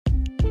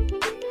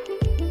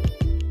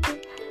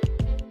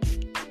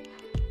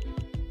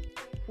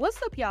What's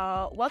up,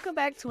 y'all? Welcome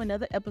back to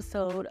another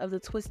episode of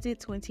the Twisted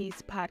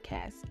 20s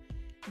podcast.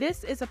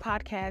 This is a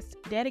podcast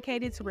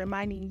dedicated to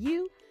reminding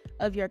you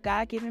of your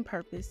God-given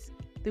purpose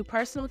through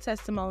personal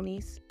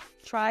testimonies,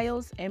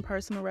 trials, and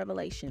personal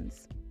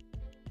revelations.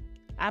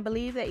 I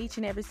believe that each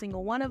and every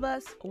single one of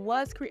us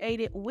was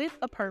created with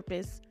a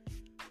purpose,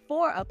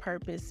 for a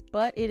purpose,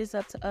 but it is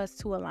up to us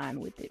to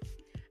align with it.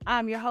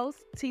 I'm your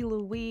host, T.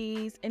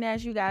 Louise, and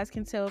as you guys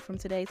can tell from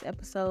today's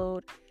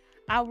episode,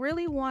 I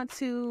really want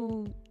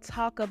to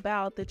talk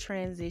about the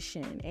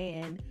transition.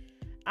 And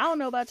I don't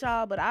know about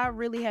y'all, but I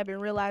really have been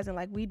realizing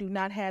we do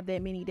not have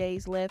that many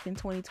days left in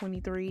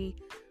 2023.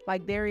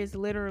 There is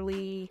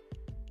literally,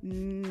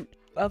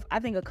 I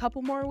think a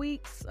couple more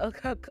weeks,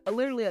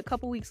 literally a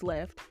couple weeks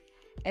left.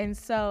 And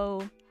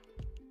so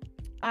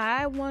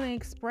I want to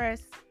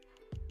express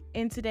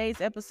in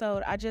today's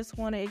episode, I just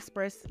want to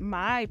express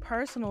my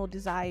personal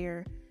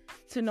desire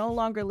to no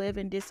longer live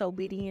in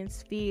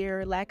disobedience,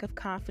 fear, lack of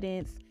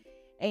confidence.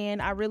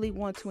 And I really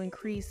want to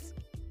increase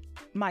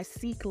my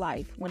seek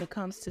life when it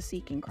comes to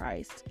seeking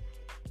Christ.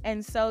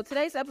 And so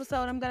today's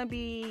episode, I'm going to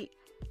be,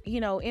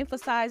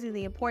 emphasizing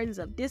the importance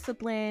of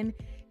discipline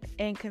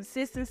and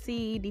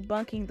consistency,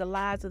 debunking the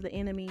lies of the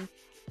enemy.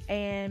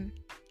 And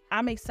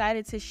I'm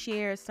excited to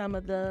share some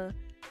of the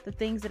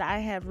things that I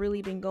have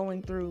really been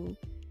going through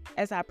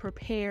as I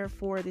prepare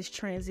for this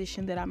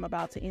transition that I'm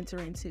about to enter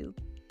into.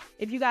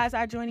 If you guys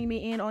are joining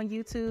me in on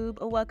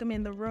YouTube, welcome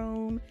in the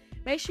room.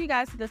 Make sure you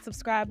guys hit the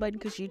subscribe button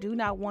because you do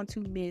not want to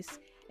miss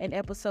an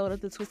episode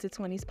of the Twisted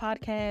 20s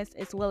podcast,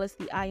 as well as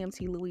the I Am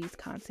T. Louise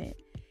content.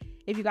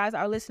 If you guys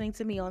are listening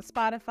to me on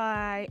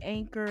Spotify,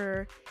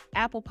 Anchor,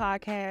 Apple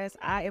Podcasts,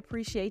 I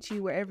appreciate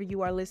you wherever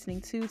you are listening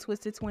to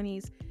Twisted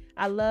 20s.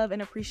 I love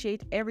and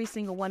appreciate every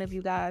single one of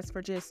you guys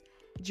for just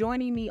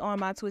joining me on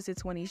my Twisted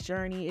 20s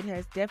journey. It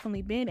has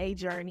definitely been a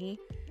journey.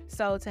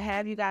 So to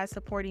have you guys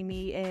supporting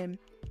me and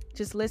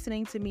just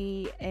listening to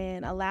me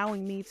and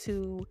allowing me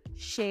to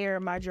share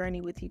my journey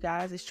with you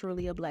guys is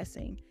truly a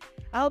blessing.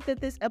 I hope that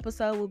this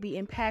episode will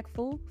be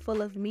impactful,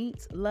 full of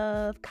meat,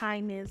 love,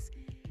 kindness,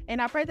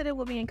 and I pray that it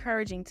will be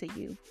encouraging to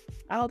you.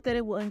 I hope that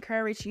it will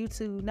encourage you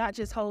to not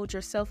just hold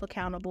yourself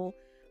accountable,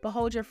 but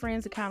hold your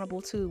friends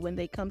accountable too when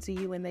they come to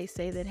you and they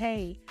say that,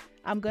 hey,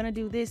 I'm going to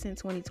do this in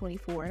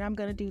 2024 and I'm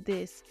going to do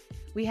this.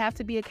 We have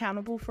to be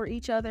accountable for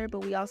each other,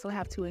 but we also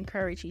have to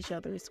encourage each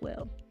other as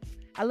well.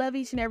 I love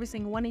each and every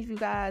single one of you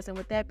guys. And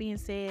with that being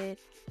said,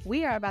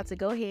 we are about to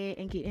go ahead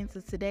and get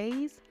into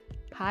today's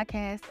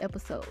podcast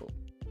episode.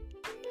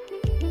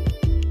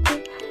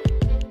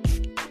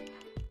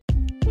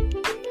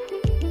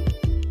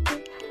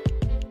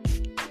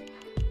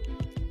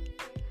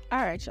 All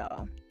right,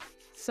 y'all.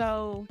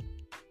 So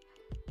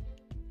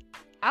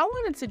I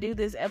wanted to do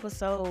this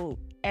episode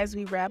as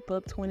we wrap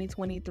up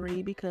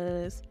 2023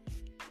 because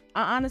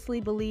I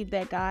honestly believe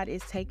that God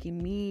is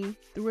taking me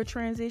through a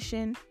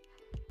transition.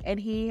 And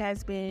he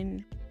has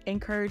been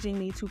encouraging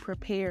me to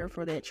prepare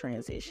for that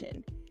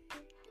transition.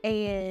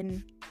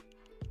 And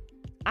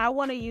I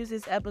want to use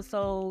this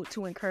episode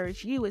to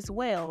encourage you as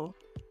well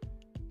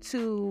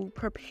to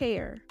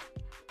prepare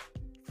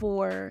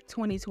for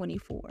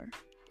 2024.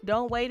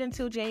 Don't wait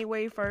until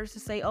January 1st to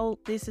say, oh,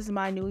 this is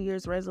my New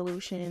Year's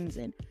resolutions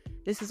and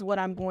this is what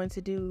I'm going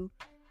to do.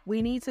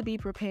 We need to be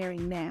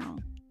preparing now.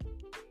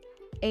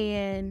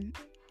 And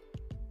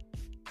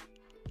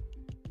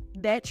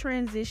that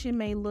transition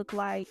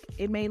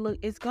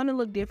it's going to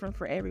look different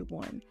for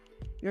everyone.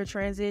 Your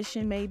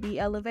transition may be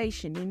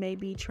elevation. It may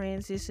be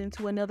transition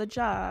to another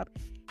job.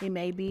 It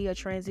may be a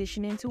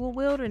transition into a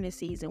wilderness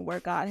season where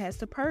God has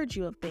to purge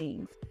you of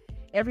things.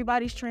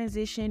 Everybody's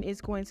transition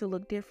is going to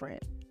look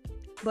different.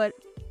 But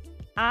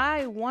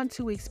I want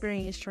to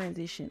experience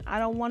transition. I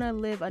don't want to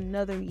live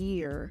another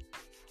year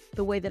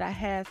the way that I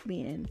have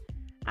been.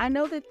 I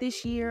know that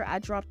this year I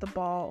dropped the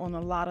ball on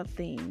a lot of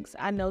things.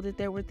 I know that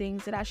there were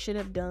things that I should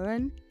have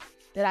done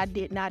that I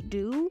did not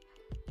do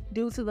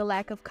due to the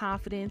lack of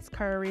confidence,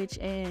 courage,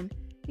 and,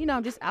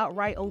 just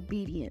outright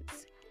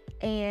obedience.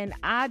 And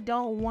I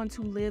don't want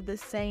to live the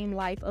same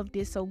life of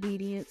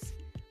disobedience,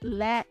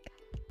 lack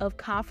of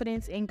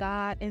confidence in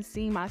God, and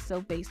seeing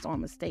myself based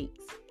on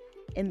mistakes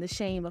and the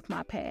shame of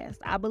my past.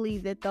 I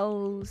believe that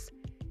those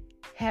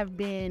have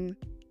been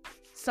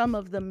some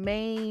of the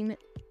main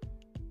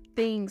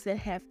things that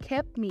have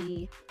kept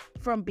me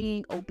from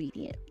being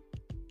obedient,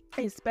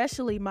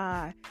 especially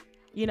my,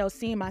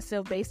 seeing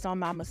myself based on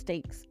my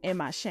mistakes and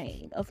my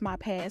shame of my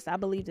past. I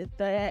believe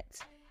that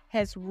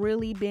has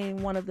really been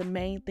one of the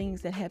main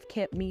things that have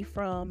kept me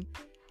from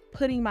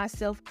putting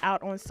myself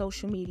out on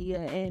social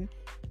media and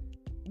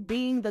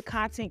being the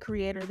content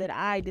creator that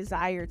I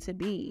desire to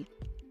be.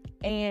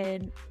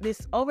 And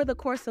over the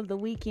course of the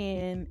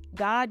weekend,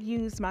 God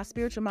used my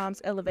spiritual mom's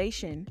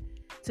elevation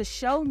to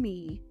show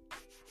me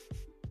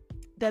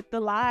that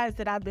the lies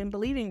that I've been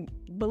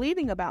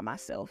believing about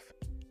myself.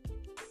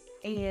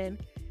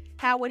 And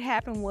how it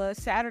happened was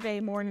Saturday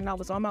morning, I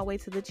was on my way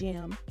to the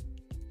gym.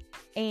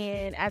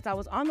 And as I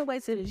was on the way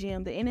to the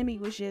gym, the enemy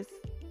was just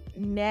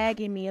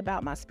nagging me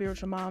about my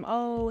spiritual mom.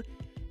 Oh,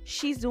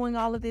 she's doing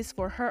all of this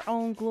for her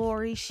own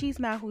glory. She's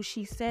not who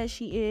she says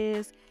she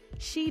is.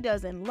 She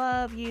doesn't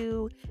love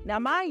you. Now,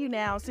 mind you,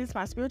 now, since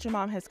my spiritual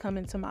mom has come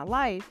into my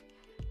life,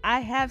 I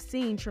have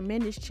seen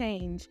tremendous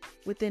change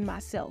within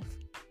myself.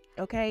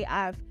 Okay,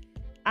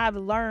 I've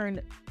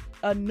learned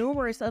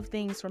numerous of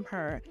things from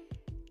her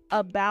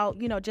about,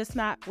 just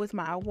not with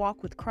my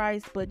walk with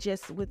Christ, but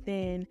just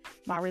within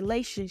my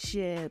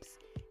relationships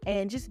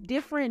and just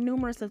different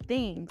numerous of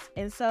things.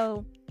 And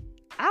so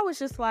I was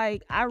just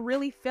like, I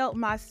really felt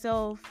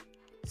myself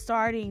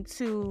starting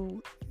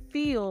to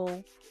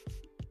feel,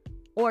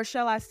 or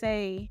shall I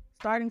say,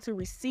 starting to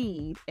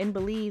receive and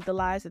believe the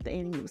lies that the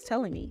enemy was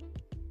telling me.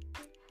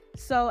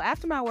 So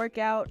after my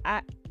workout,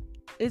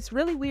 it's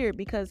really weird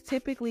because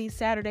typically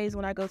Saturdays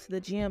when I go to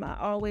the gym, I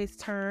always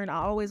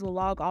will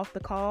log off the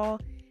call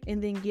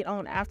and then get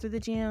on after the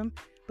gym.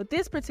 But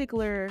this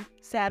particular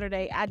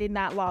Saturday, I did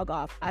not log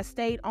off. I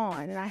stayed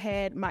on and I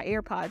had my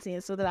AirPods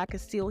in so that I could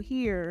still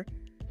hear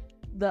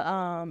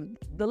the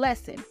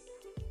lesson.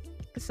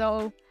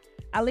 So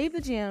I leave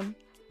the gym,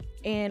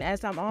 and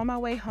as I'm on my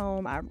way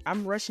home,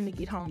 I'm rushing to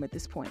get home at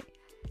this point.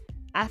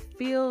 I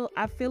feel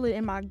it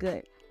in my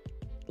gut.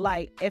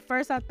 Like, at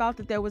first I thought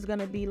that there was going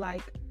to be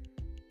like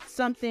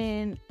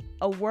something,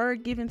 a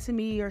word given to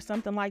me or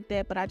something like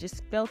that, but I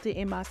just felt it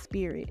in my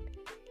spirit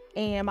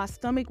and my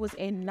stomach was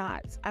in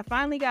knots. I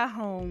finally got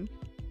home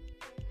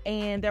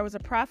and there was a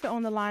prophet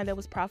on the line that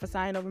was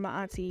prophesying over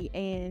my auntie,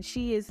 and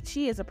she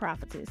is a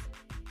prophetess.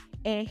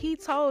 And he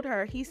told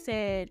her, he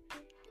said,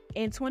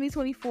 in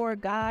 2024,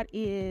 God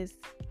is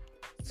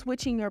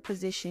switching your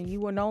position. You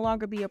will no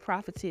longer be a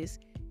prophetess.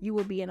 You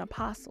will be an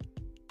apostle.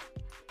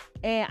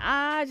 And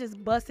I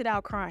just busted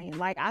out crying.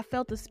 Like, I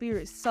felt the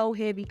spirit so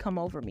heavy come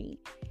over me.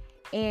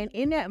 And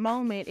in that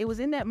moment, it was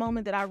in that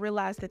moment that I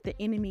realized that the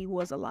enemy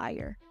was a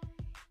liar.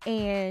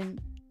 And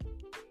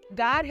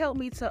God helped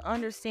me to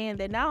understand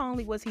that not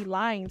only was he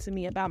lying to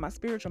me about my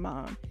spiritual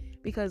mom,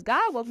 because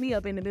God woke me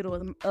up in the middle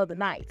of the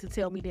night to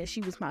tell me that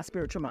she was my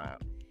spiritual mom.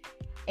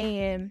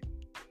 And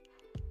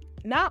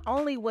not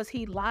only was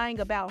he lying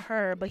about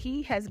her, but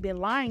he has been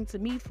lying to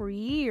me for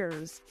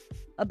years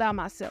about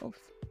myself.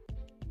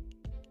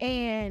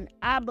 And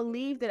I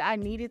believe that I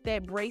needed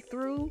that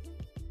breakthrough,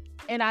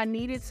 and I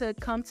needed to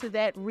come to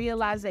that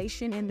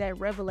realization and that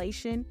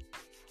revelation,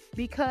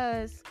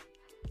 because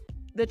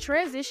the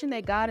transition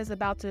that God is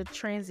about to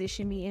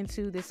transition me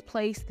into, this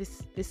place,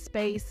 this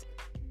space,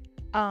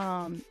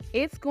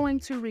 it's going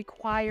to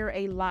require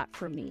a lot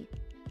from me.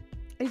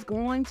 It's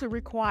going to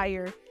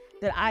require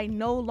that I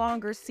no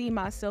longer see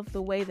myself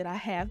the way that I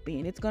have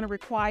been. It's going to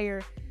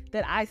require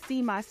that I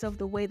see myself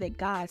the way that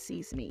God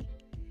sees me.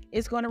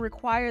 It's going to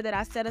require that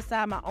I set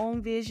aside my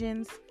own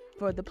visions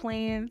for the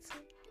plans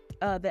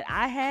that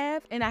I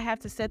have, and I have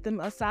to set them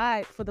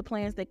aside for the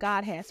plans that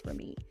God has for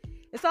me.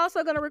 It's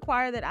also going to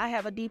require that I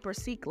have a deeper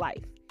seek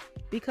life,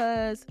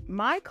 because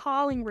my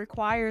calling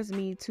requires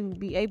me to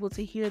be able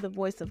to hear the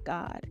voice of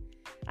God.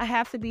 I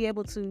have to be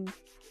able to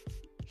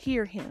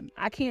hear him.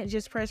 I can't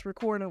just press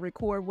record and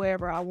record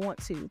wherever I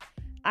want to.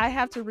 I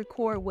have to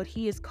record what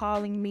he is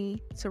calling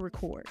me to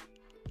record.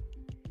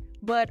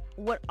 But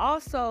what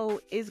also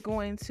is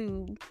going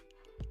to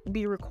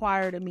be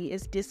required of me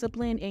is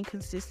discipline and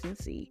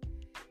consistency.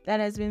 That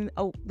has been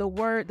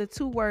the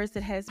two words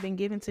that has been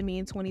given to me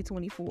in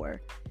 2024.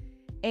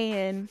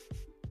 And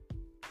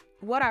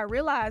what I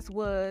realized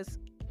was,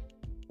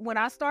 when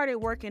I started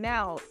working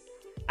out,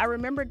 I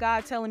remember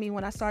God telling me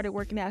when I started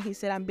working out, he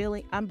said, I'm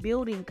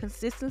building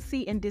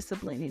consistency and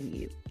discipline in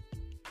you.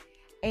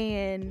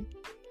 And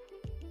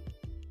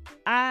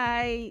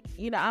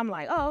I'm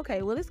like, oh,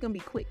 okay, well, it's going to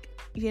be quick.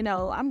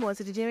 I'm going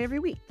to the gym every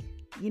week.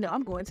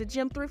 I'm going to the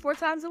gym 3-4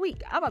 times a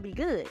week. I'm going to be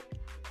good.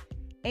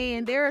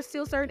 And there are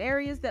still certain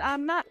areas that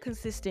I'm not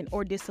consistent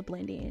or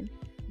disciplined in,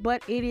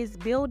 but it is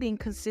building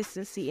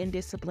consistency and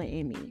discipline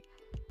in me.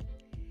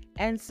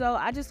 And so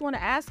I just want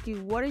to ask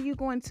you, what are you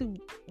going to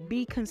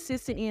be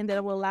consistent in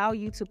that will allow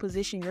you to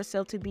position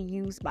yourself to be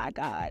used by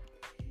God?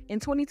 In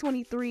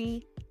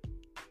 2023,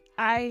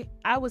 I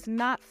was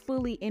not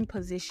fully in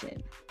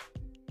position.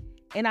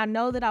 And I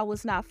know that I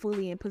was not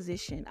fully in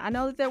position. I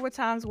know that there were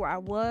times where I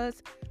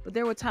was, but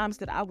there were times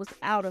that I was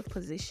out of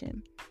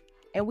position.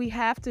 And we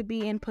have to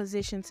be in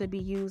position to be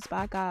used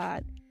by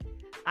God.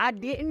 I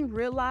didn't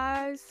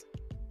realize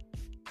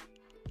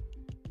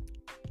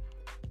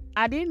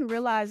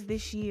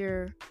this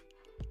year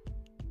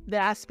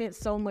that I spent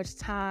so much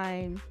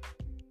time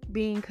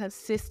being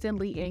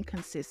consistently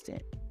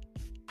inconsistent.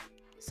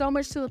 So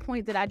much to the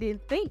point that I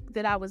didn't think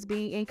that I was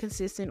being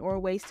inconsistent or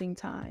wasting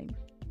time,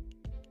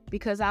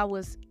 because I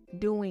was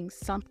doing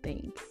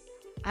something.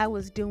 I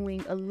was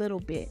doing a little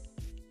bit.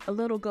 A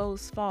little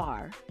goes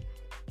far.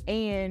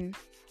 And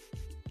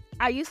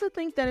I used to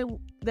think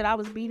that I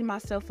was beating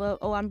myself up.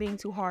 Oh, I'm being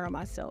too hard on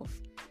myself.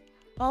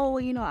 Oh,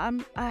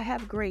 I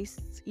have grace.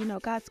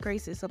 God's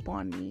grace is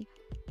upon me.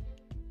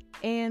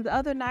 And the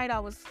other night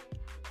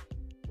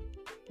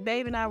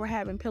Babe and I were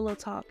having pillow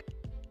talk,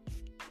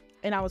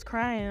 and I was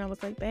crying, and I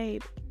was like,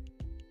 babe,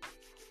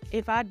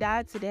 if I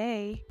died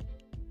today,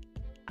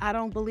 I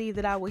don't believe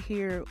that I would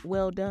hear,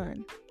 "Well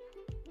done,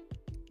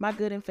 my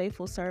good and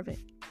faithful servant."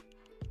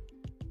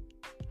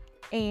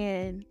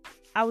 And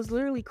I was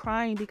literally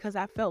crying because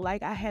I felt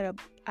like I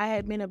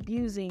had been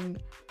abusing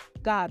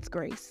God's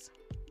grace.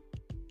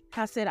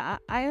 I said,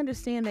 I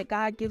understand that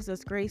God gives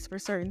us grace for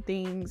certain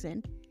things,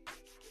 and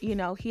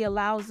he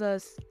allows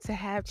us to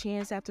have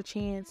chance after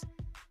chance,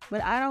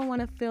 but I don't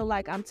want to feel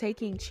like I'm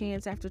taking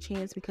chance after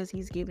chance because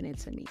he's giving it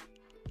to me.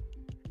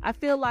 I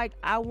feel like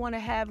I want to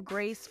have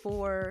grace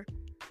for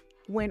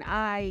when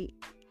I'm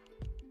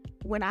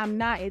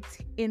not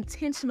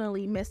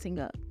intentionally messing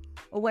up,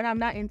 or when I'm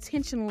not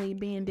intentionally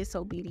being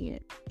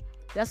disobedient.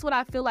 That's what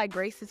I feel like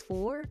grace is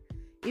for,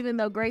 even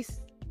though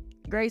grace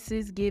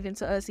is given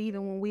to us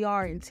even when we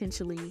are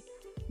intentionally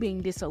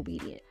being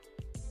disobedient.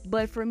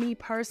 But for me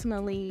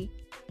personally,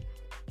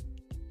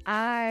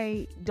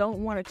 I don't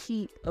want to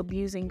keep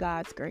abusing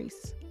God's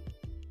grace.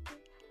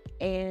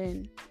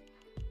 And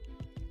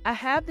I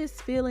have this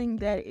feeling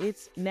that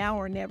it's now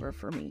or never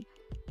for me.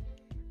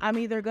 I'm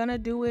either going to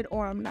do it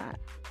or I'm not.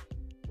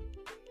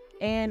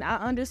 And I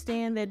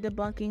understand that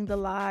debunking the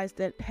lies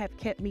that have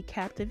kept me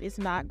captive is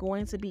not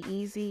going to be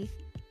easy,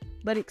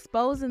 but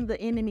exposing the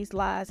enemy's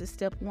lies is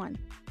step one.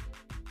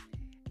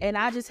 And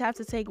I just have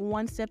to take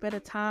one step at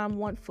a time,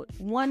 one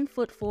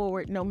foot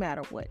forward, no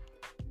matter what.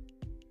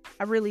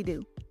 I really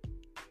do.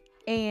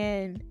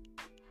 And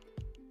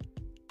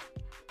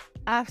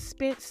I've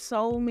spent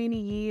so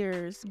many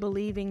years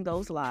believing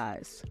those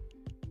lies.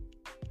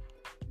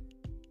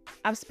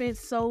 I've spent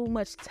so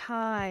much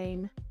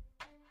time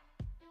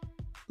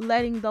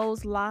letting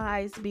those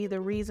lies be the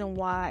reason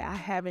why I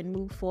haven't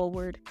moved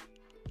forward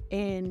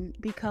in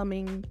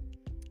becoming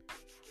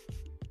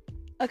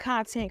a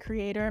content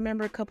creator. I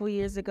remember a couple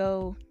years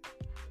ago,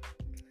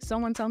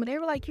 someone told me, they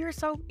were like, you're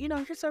so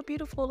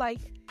beautiful. Like,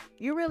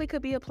 you really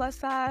could be a plus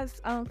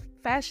size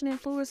fashion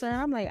influencer. And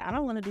I'm like, I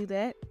don't want to do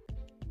that.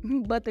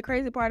 But the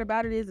crazy part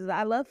about it is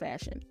I love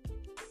fashion.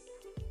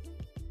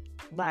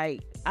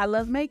 Like, I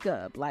love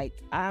makeup. Like,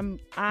 I'm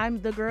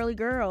the girly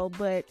girl,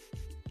 but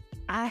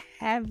I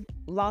have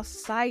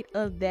lost sight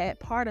of that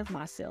part of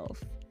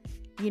myself,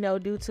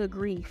 due to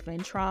grief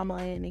and trauma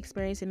and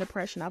experiencing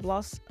depression. I've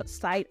lost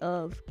sight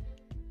of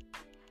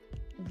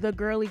the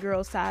girly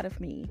girl side of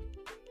me.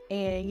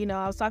 And,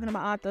 I was talking to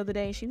my aunt the other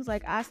day, and she was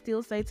like, I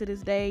still say to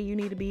this day, you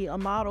need to be a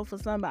model for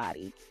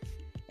somebody.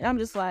 And I'm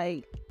just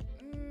like,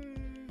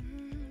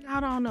 I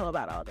don't know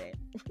about all that.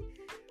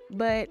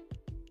 But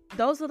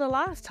those are the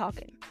lies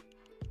talking.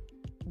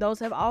 Those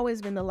have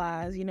always been the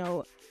lies.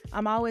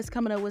 I'm always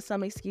coming up with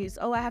some excuse.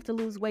 Oh, I have to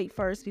lose weight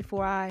first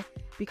before I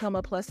become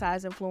a plus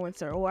size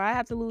influencer, or I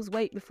have to lose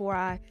weight before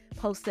I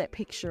post that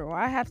picture, or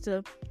I have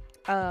to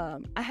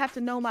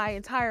know my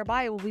entire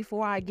Bible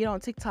before I get on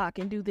TikTok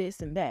and do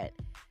this and that.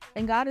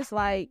 And God is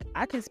like,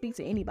 I can speak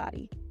to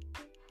anybody.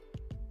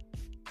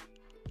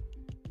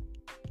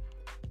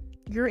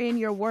 You're in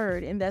your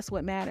word, and that's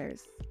what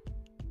matters.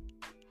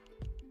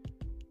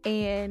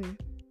 And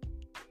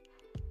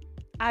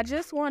I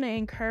just want to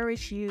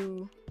encourage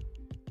you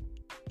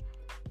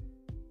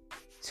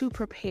to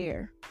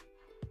prepare.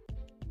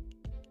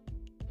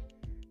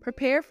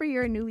 Prepare for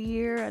your new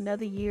year,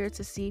 another year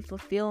to see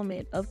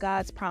fulfillment of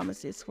God's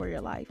promises for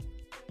your life.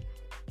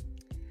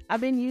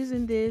 I've been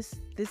using this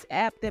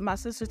app that my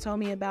sister told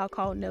me about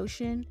called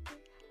Notion.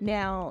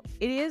 Now,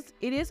 it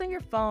is on your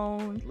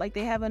phone. Like,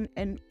 they have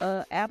an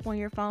app on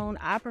your phone.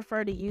 I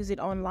prefer to use it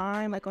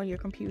online, like on your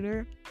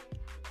computer.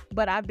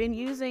 But I've been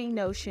using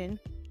Notion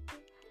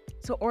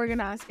to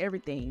organize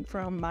everything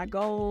from my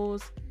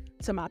goals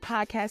to my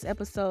podcast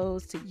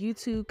episodes to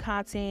YouTube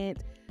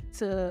content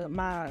to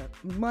my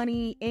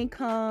money,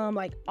 income,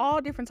 like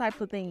all different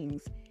types of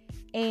things.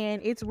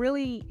 And it's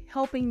really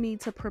helping me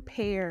to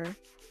prepare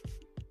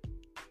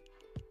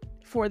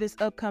for this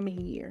upcoming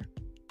year.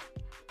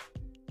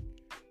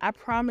 I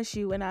promise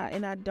you, and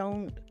I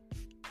don't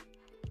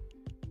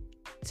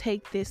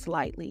take this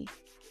lightly.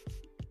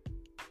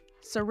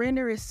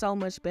 Surrender is so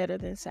much better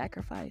than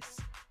sacrifice.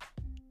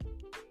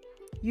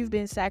 You've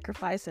been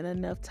sacrificing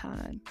enough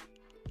time.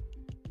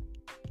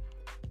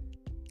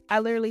 I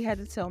literally had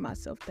to tell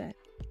myself that.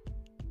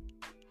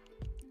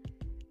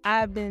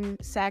 I've been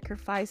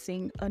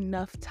sacrificing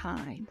enough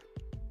time.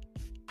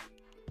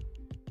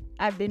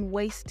 I've been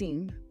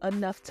wasting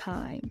enough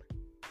time.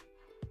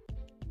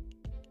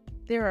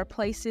 There are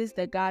places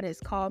that God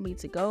has called me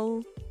to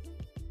go.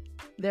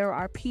 There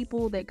are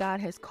people that God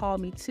has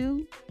called me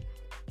to.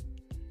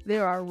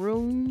 There are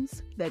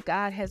rooms that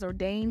God has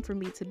ordained for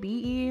me to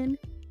be in.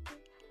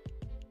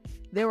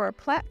 There are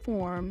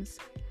platforms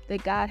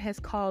that God has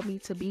called me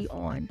to be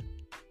on.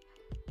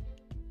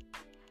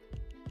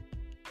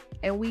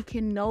 And we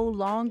can no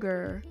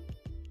longer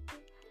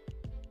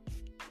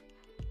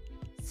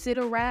sit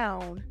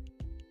around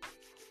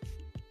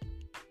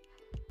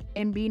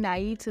and be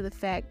naive to the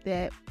fact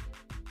that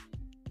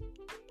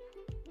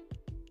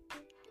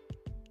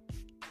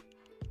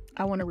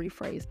I want to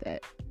rephrase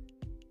that.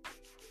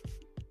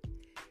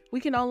 We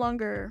can no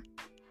longer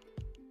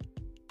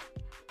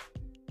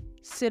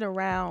sit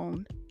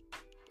around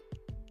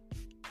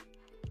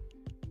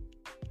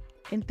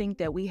and think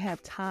that we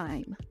have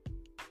time.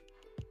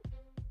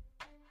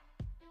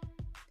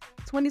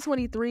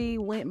 2023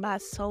 went by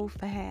so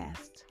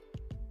fast.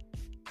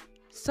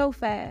 So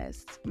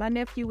fast. My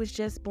nephew was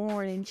just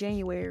born in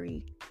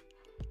January.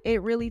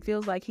 It really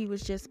feels like he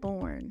was just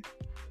born.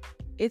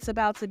 It's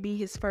about to be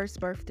his first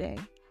birthday.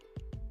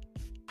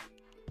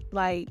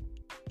 Like,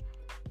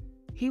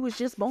 he was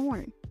just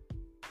born.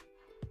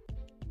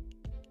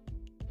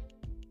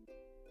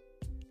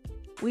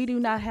 We do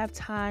not have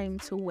time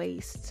to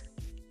waste.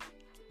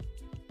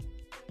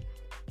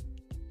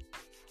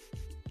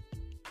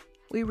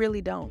 We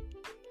really don't.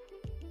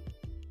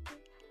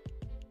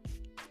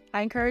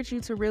 I encourage you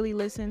to really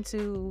listen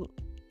to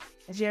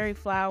Jerry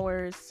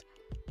Flowers.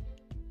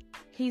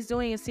 He's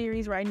doing a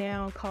series right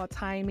now called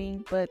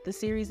Timing, but the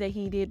series that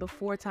he did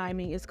before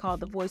Timing is called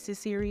the Voices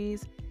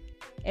series.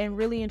 And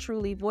really and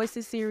truly,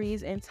 Voices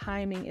series and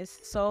Timing is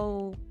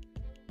so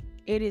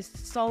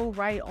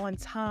right on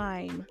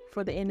time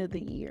for the end of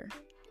the year.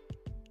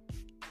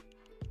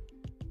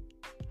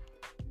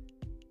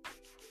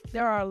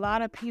 There are a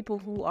lot of people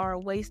who are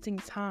wasting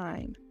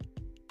time.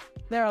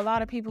 There are a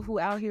lot of people who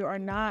out here are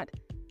not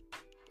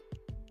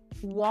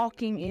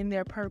walking in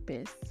their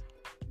purpose.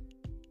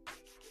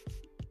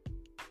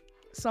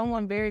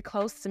 Someone very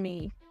close to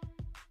me,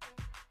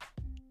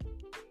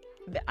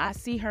 I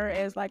see her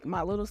as like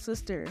my little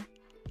sister.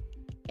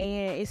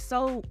 And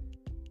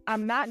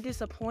I'm not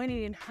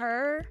disappointed in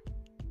her,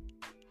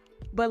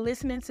 but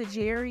listening to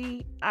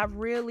Jerry, it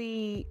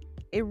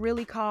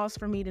really calls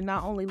for me to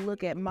not only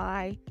look at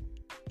my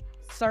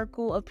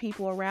circle of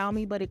people around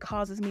me, but it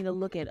causes me to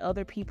look at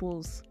other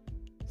people's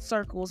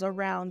circles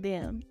around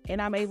them.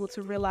 And I'm able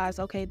to realize,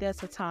 okay,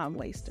 that's a time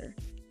waster.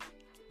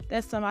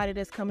 That's somebody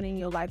that's coming in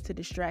your life to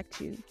distract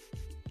you.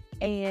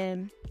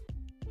 And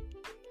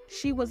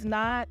she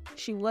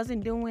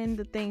wasn't doing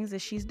the things that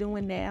she's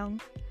doing now.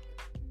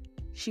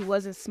 She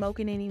wasn't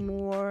smoking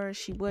anymore.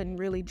 She wasn't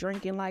really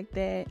drinking like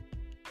that.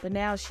 But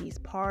now she's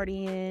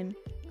partying,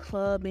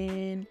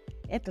 clubbing,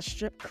 at the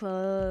strip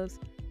clubs,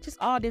 just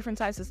all different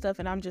types of stuff.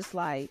 And I'm just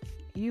like,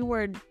 you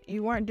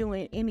weren't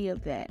doing any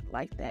of that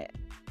like that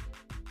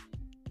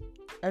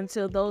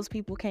until those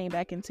people came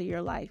back into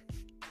your life.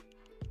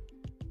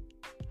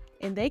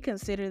 And they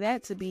consider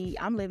that to be,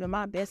 I'm living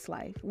my best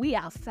life. We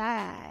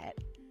outside.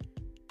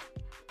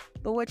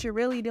 But what you're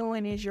really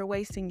doing is you're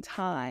wasting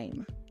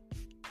time.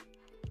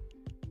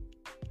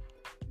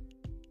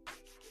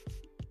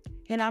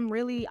 And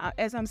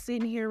as I'm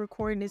sitting here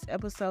recording this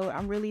episode,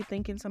 I'm really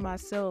thinking to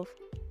myself,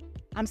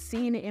 I'm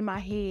seeing it in my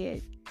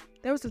head.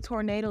 There was a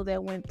tornado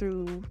that went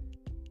through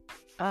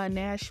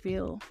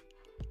Nashville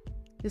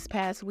this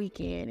past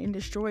weekend and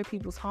destroyed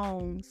people's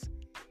homes.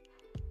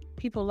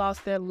 People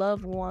lost their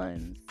loved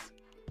ones.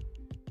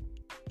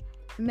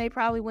 And they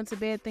probably went to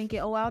bed thinking,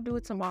 oh, I'll do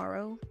it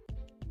tomorrow.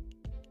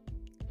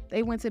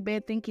 They went to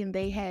bed thinking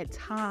they had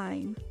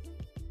time.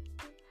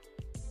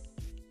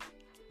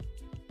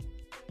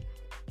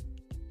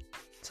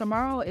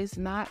 Tomorrow is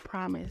not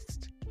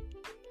promised.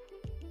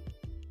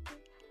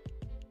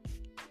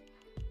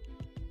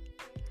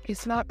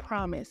 It's not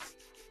promised.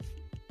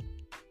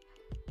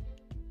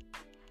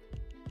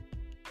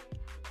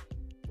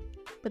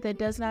 But that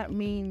does not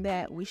mean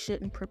that we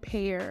shouldn't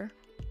prepare.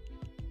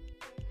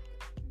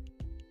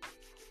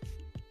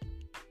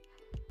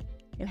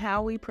 And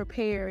how we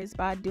prepare is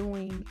by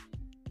doing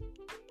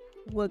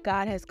what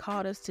God has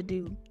called us to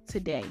do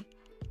today.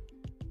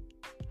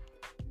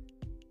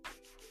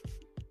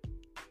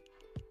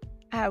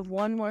 I have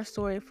one more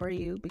story for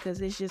you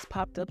because it's just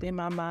popped up in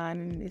my mind,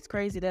 and it's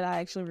crazy that I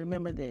actually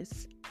remember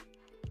this.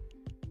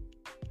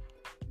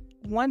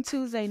 One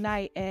Tuesday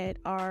night at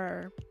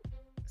our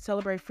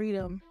Celebrate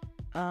Freedom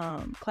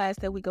class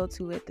that we go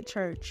to at the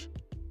church,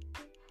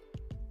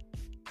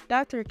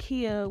 Dr.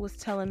 Kia was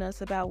telling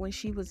us about when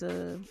she was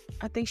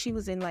I think she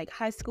was in like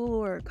high school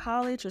or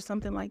college or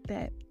something like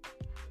that.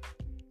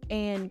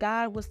 And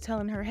God was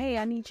telling her, hey,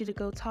 I need you to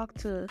go talk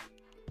to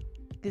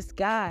this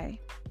guy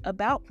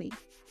about me.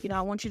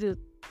 I want you to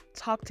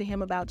talk to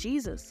him about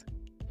Jesus.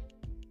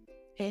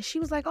 And she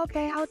was like,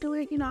 okay, I'll do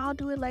it. I'll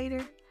do it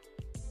later.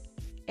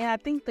 And I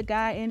think the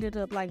guy ended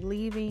up like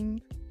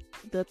leaving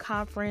the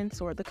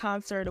conference or the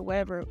concert or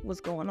whatever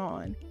was going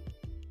on.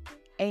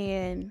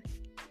 And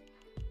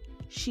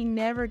she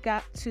never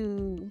got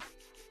to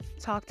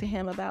talk to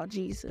him about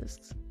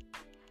Jesus.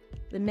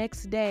 The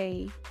next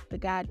day, the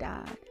guy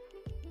died.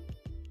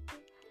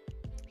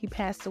 He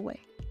passed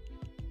away.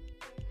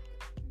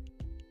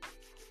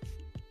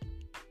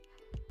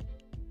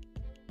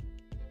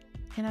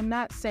 And I'm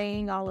not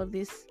saying all of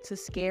this to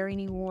scare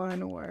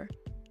anyone or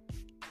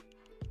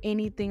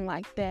anything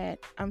like that.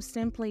 I'm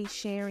simply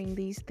sharing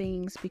these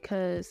things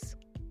because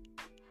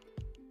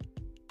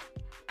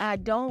I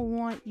don't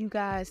want you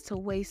guys to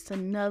waste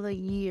another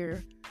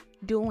year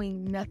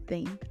doing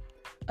nothing.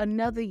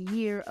 Another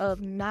year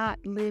of not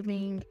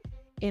living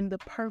in the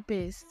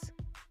purpose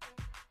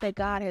that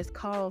God has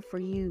called for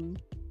you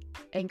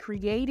and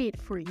created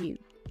for you.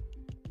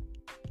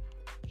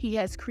 He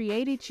has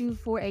created you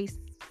for a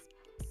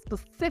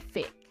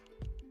specific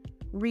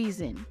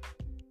reason.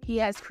 He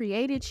has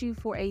created you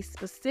for a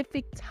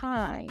specific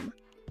time.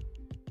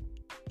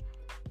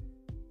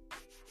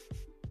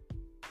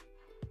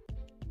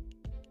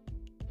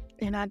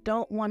 And I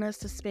don't want us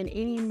to spend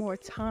any more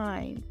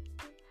time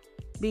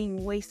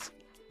being wasteful.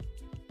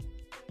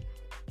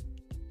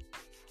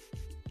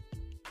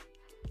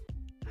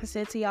 I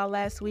said to y'all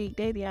last week,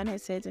 Davion had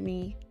said to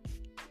me,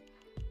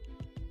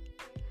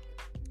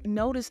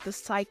 notice the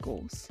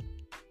cycles.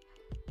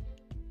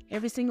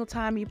 Every single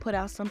time you put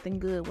out something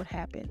good, what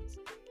happens?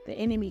 The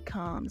enemy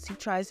comes. He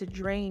tries to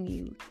drain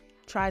you,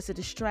 tries to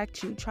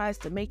distract you, tries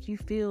to make you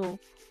feel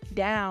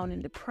down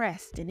and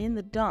depressed and in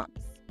the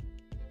dumps.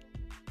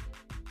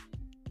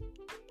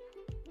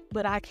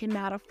 But I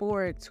cannot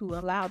afford to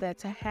allow that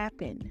to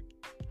happen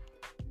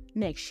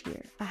next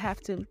year. I have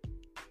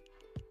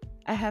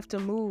to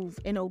move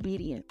in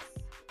obedience.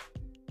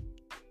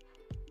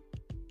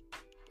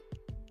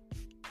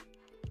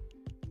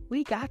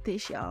 We got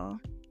this, y'all.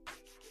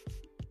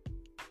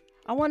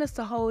 I want us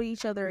to hold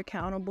each other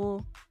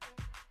accountable.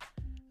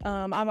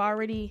 I've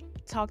already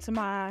talked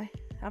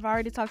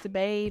to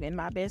Babe and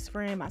my best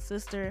friend, my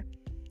sister.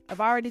 I've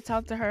already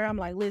talked to her. I'm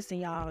like, listen,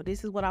 y'all,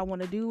 this is what I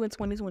want to do in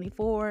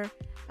 2024.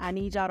 I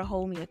need y'all to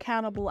hold me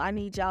accountable. I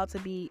need y'all to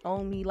be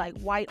on me like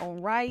white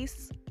on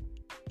rice.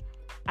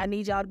 I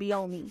need y'all to be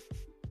on me.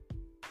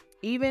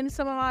 Even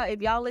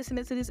if y'all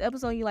listening to this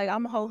episode, you're like,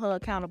 I'm gonna hold her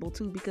accountable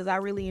too, because I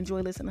really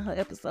enjoy listening to her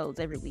episodes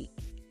every week.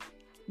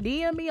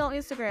 DM me on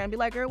Instagram. Be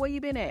like, girl, where you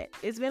been at?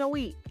 It's been a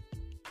week.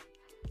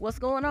 What's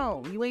going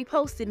on? You ain't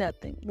posted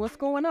nothing. What's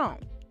going on?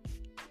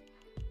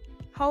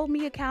 Hold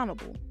me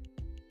accountable.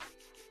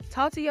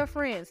 Talk to your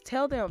friends.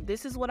 Tell them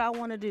this is what I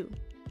want to do.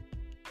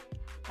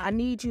 I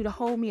need you to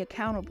hold me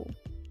accountable.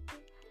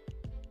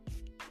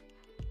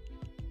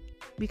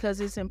 Because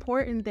it's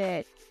important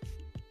that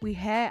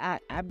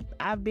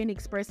I've been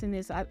expressing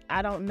this.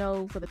 I don't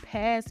know, for the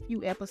past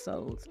few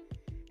episodes,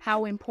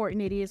 how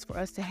important it is for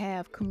us to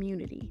have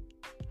community.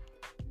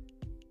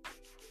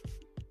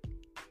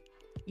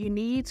 You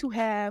need to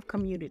have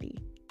community.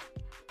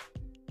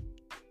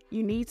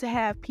 You need to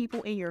have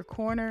people in your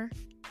corner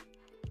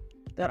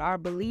that are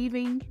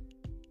believing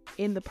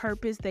in the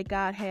purpose that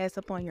God has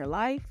upon your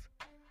life,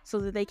 so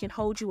that they can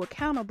hold you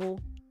accountable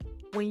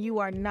when you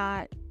are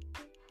not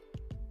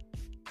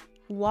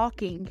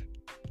walking,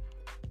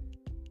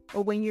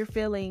 or when you're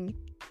feeling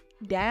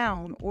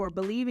down or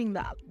believing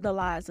the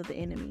lies of the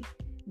enemy.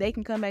 They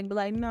can come back and be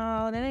like,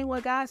 no, that ain't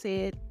what God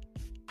said.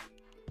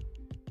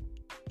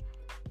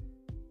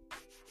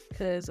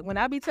 Because when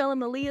I be telling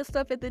Malia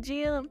stuff at the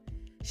gym,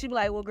 she be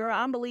like, well, girl,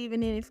 I'm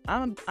believing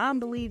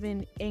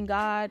in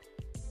God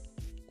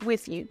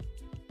with you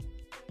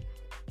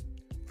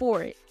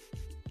for it.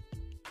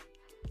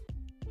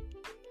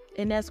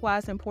 And that's why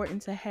it's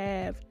important to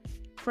have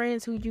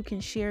friends who you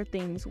can share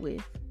things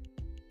with.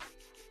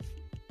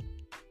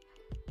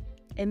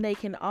 And they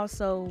can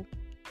also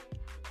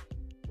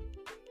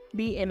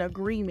be in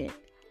agreement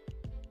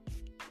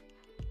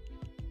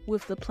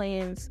with the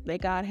plans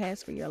that God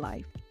has for your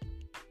life.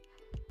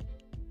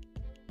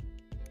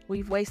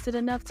 We've wasted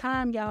enough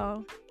time,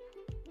 y'all.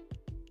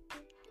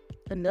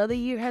 Another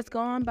year has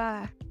gone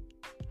by.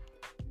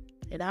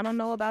 And I don't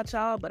know about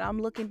y'all, but I'm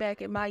looking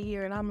back at my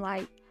year and I'm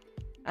like,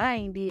 I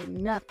ain't did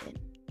nothing.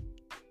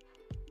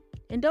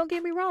 And don't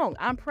get me wrong,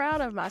 I'm proud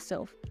of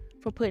myself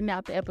for putting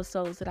out the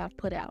episodes that I've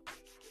put out.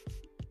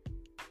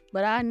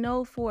 But I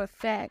know for a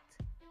fact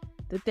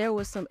that there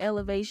was some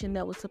elevation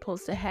that was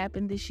supposed to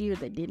happen this year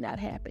that did not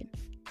happen.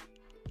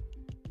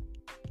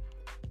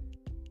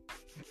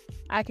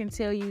 I can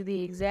tell you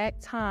the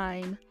exact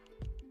time,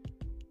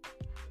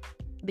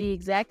 the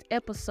exact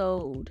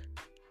episode,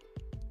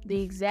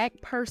 the exact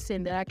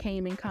person that I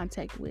came in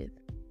contact with.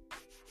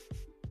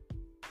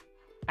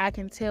 I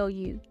can tell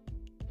you.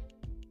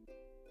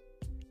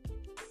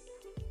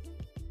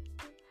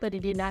 But it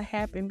did not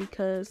happen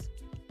because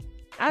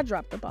I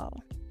dropped the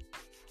ball.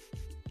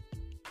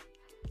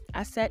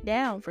 I sat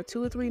down for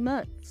 2 or 3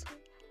 months.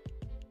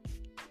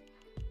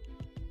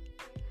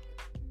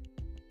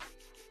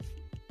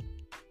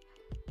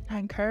 I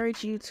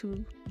encourage you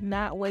to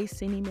not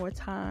waste any more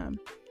time.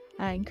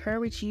 I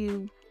encourage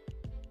you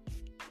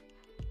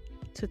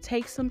to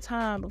take some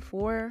time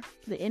before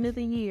the end of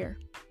the year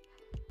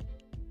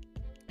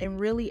and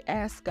really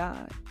ask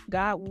God,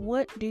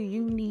 what do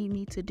you need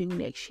me to do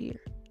next year?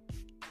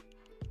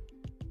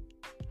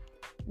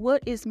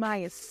 What is my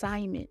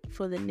assignment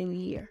for the new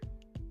year?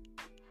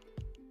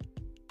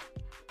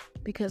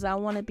 Because I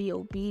want to be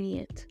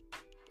obedient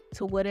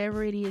to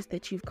whatever it is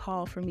that you've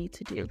called for me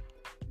to do.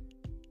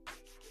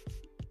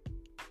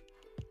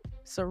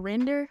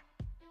 Surrender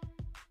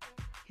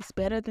is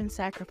better than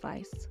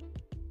sacrifice.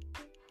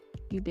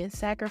 You've been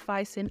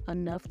sacrificing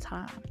enough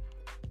time.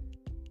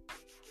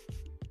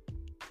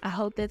 I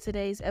hope that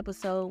today's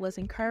episode was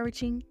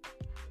encouraging,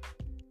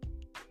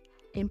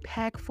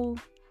 impactful,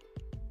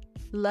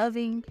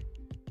 loving,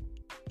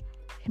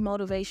 and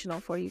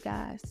motivational for you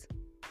guys.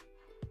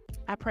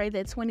 I pray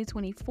that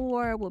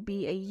 2024 will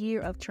be a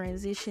year of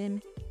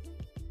transition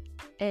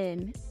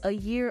and a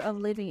year of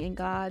living in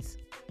God's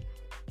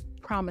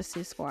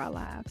promises for our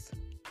lives.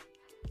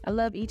 I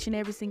love each and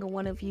every single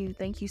one of you.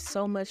 Thank you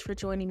so much for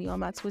joining me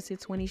on my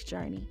Twisted 20s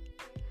journey.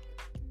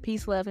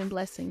 Peace, love, and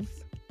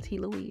blessings. T.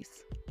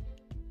 Louise.